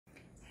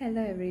Hello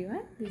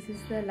everyone, this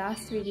is the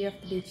last video of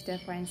the Digital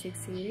Forensics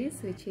series,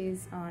 which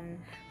is on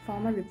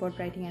formal report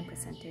writing and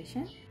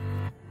presentation.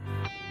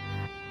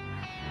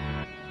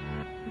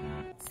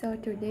 So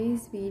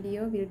today's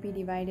video will be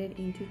divided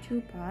into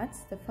two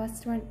parts. The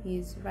first one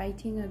is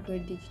writing a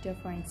good digital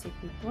forensic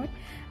report,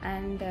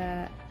 and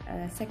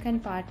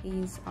second part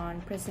is on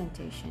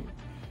presentation.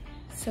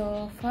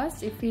 So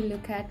first, if we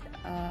look at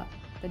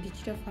the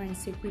digital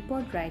forensic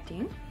report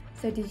writing,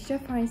 so digital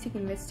forensic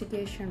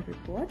investigation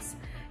reports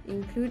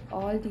include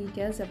all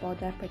details about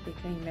that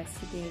particular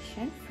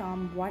investigation,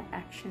 from what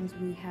actions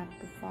we have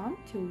performed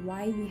to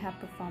why we have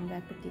performed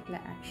that particular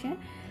action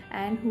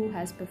and who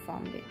has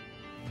performed it.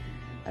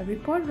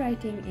 Report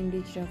writing in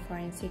digital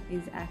forensic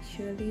is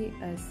actually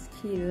a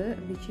skill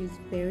which is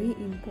very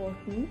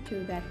important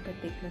to that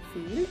particular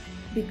field,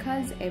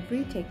 because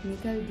every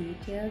technical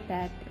detail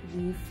that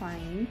we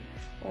find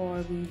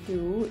or we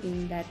do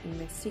in that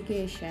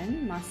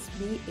investigation must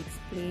be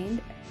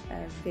explained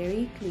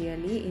very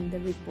clearly in the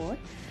report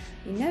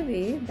in a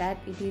way that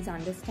it is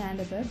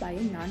understandable by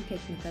a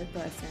non-technical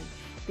person.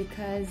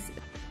 Because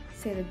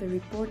say that the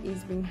report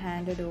is being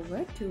handed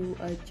over to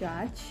a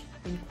judge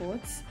in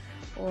courts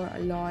or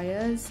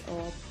lawyers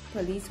or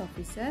police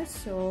officers,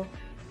 so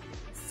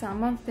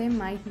some of them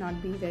might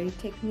not be very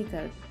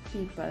technical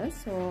people,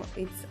 so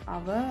it's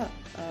our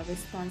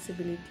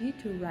responsibility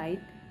to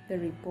write the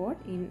report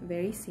in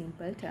very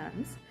simple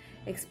terms,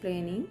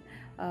 explaining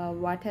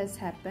what has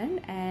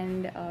happened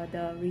and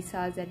the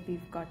results that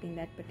we've got in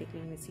that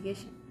particular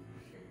investigation.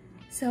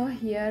 So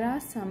here are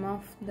some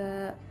of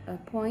the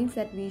points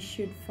that we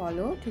should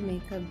follow to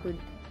make a good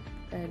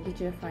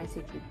digital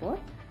forensic report.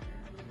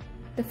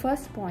 The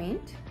first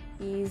point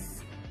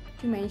is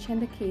to mention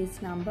the case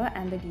number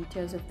and the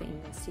details of the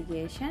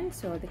investigation.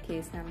 So the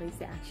case number is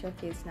the actual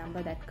case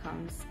number that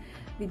comes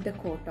with the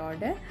court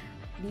order.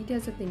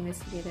 Details of the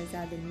investigators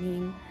are the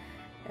name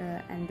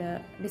and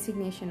the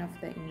designation of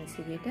the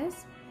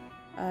investigators.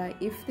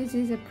 If this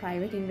is a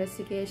private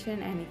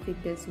investigation and if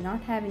it does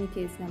not have any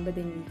case number,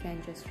 then we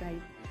can just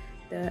write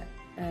the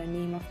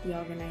name of the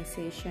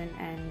organization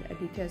and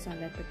details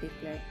on that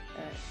particular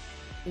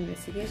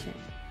investigation.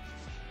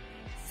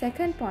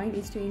 Second point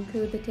is to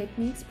include the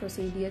techniques,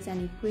 procedures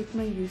and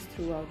equipment used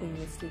throughout the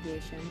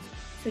investigations.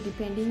 So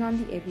depending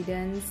on the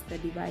evidence, the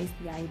device,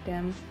 the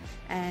item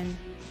and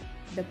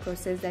the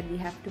process that we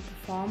have to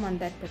perform on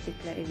that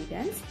particular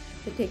evidence,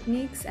 the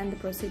techniques and the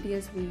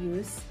procedures we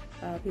use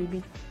will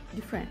be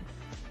different.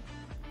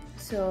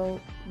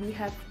 So we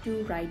have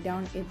to write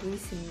down every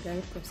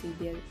single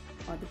procedure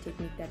or the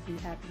technique that we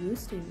have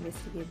used to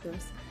investigate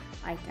those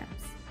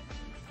items.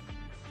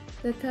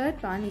 The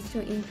third one is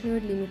to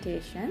include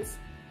limitations.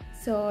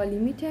 So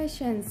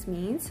limitations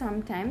means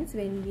sometimes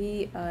when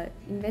we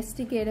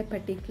investigate a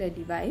particular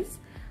device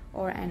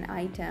or an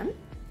item,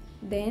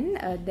 then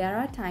there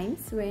are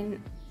times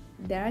when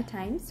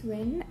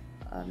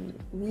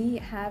we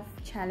have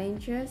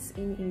challenges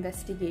in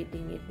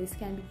investigating it. This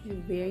can be for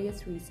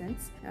various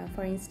reasons.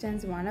 For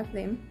instance, one of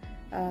them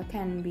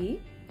can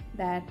be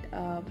that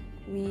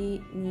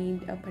we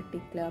need a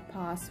particular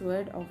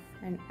password of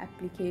an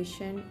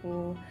application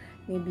or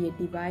maybe a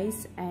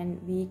device and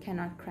we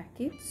cannot crack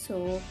it,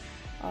 so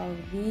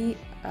we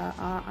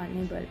are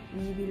unable,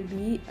 we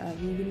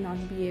will not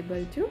be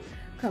able to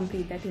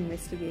complete that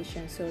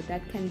investigation. So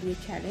that can be a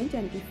challenge,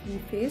 and if we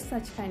face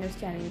such kind of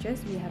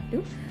challenges, we have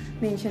to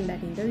mention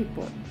that in the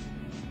report.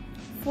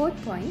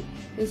 Fourth point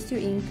is to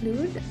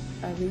include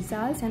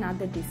results and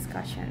other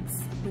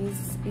discussions.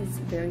 This is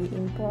very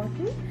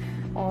important.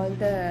 All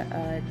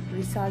the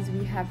results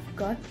we have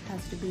got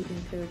has to be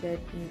included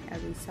in a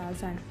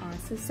results and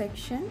answers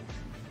section,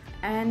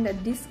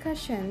 and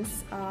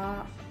discussions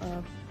are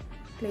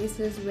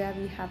places where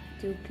we have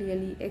to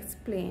clearly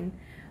explain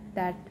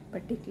that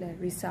particular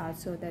result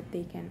so that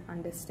they can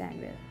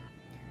understand well.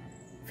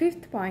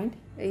 Fifth point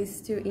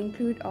is to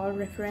include all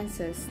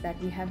references that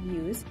we have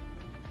used.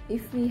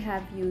 If we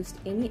have used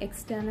any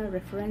external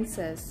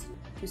references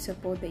to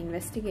support the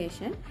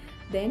investigation,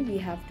 then we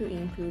have to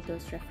include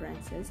those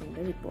references in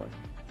the report.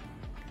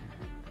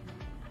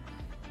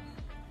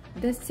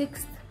 The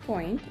sixth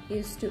point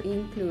is to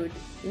include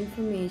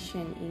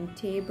information in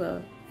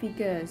table,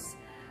 figures,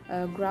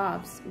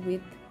 graphs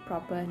with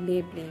proper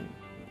labeling.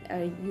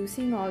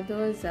 Using all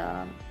those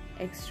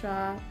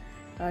extra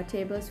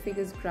tables,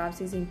 figures,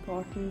 graphs is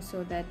important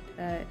so that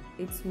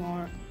it's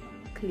more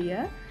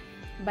clear,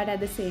 but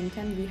at the same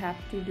time we have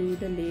to do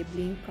the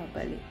labeling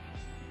properly.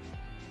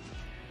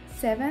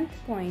 Seventh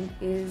point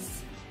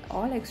is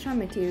all extra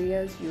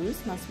materials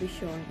used must be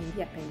shown in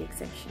the appendix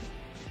section.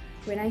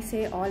 When I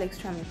say all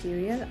extra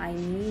material, I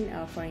mean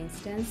for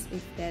instance,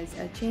 if there's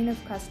a chain of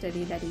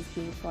custody that is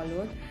being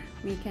followed,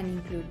 we can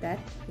include that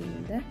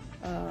in the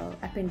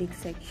appendix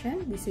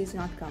section. This is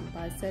not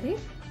compulsory.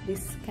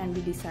 This can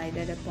be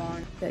decided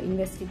upon the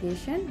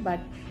investigation, but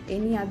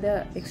any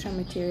other extra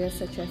materials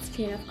such as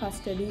chain of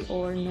custody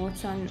or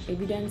notes on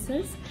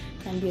evidences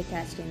can be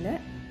attached in the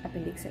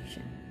appendix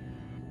section.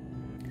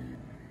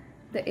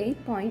 The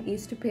 8th point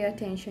is to pay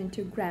attention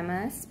to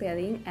grammar,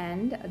 spelling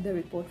and the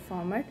report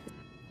format,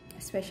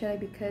 especially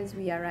because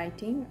we are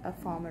writing a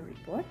formal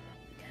report.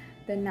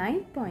 The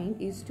 9th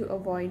point is to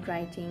avoid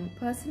writing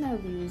personal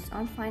views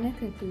on final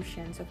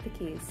conclusions of the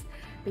case,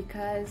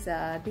 because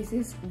this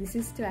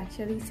is to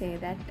actually say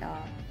that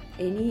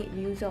any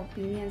views or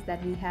opinions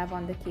that we have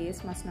on the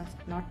case must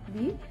not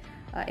be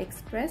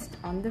expressed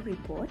on the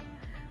report,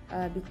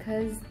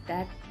 because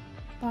that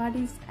part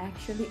is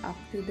actually up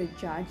to the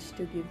judge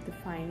to give the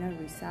final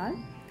result.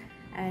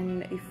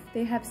 And if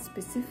they have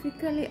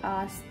specifically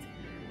asked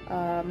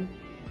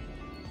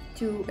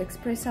to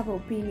express our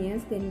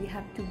opinions, then we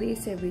have to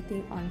base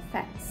everything on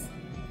facts.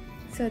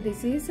 So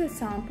this is a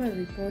sample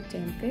report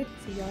template,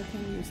 so y'all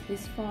can use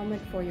this format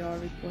for your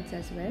reports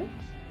as well.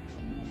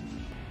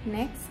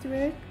 Next,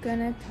 we're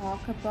gonna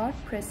talk about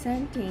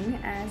presenting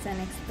as an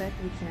expert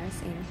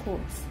witness in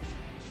courts.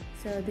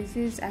 So this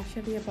is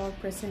actually about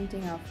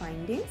presenting our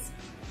findings.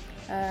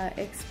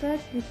 Expert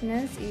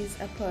witness is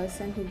a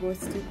person who goes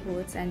to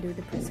courts and do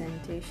the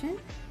presentation.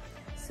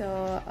 So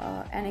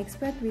an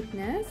expert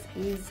witness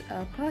is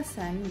a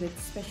person with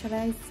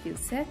specialized skill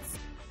sets,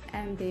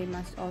 and they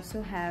must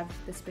also have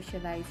the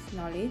specialized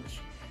knowledge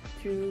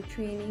through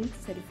training,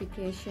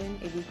 certification,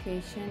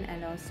 education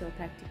and also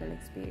practical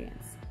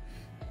experience.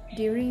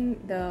 During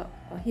the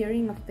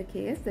hearing of the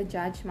case, the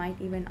judge might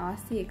even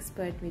ask the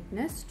expert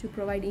witness to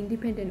provide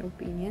independent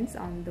opinions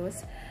on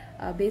those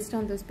based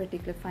on those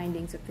particular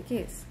findings of the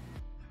case.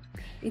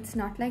 It's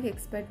not like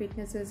expert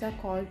witnesses are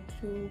called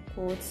to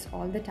courts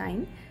all the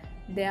time.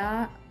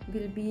 There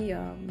will be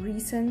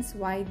reasons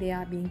why they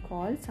are being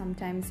called.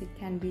 Sometimes it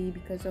can be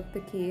because of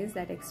the case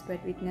that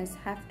expert witness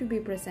have to be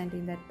present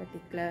in that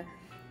particular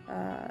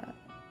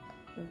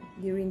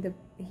during the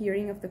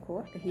hearing of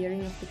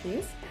the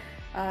case.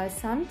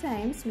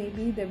 Sometimes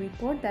maybe the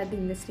report that the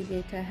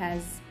investigator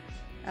has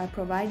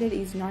provided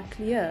is not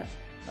clear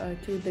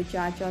to the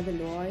judge or the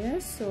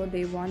lawyers, so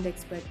they want the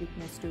expert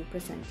witness to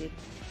present it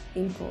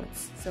in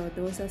courts. So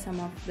those are some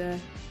of the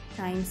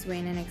times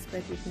when an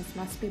expert witness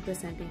must be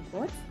present in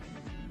court.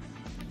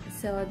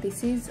 So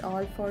this is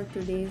all for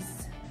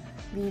today's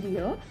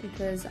video. It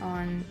was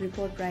on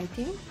report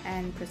writing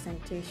and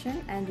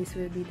presentation, and this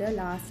will be the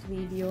last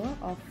video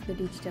of the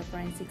digital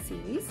forensic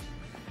series.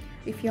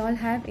 If you all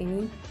have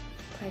any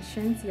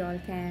questions, you all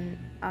can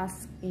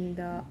ask in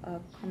the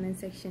comment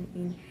section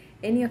in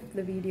any of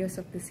the videos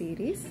of the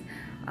series.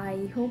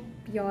 I hope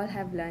you all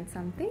have learned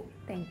something.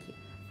 Thank you.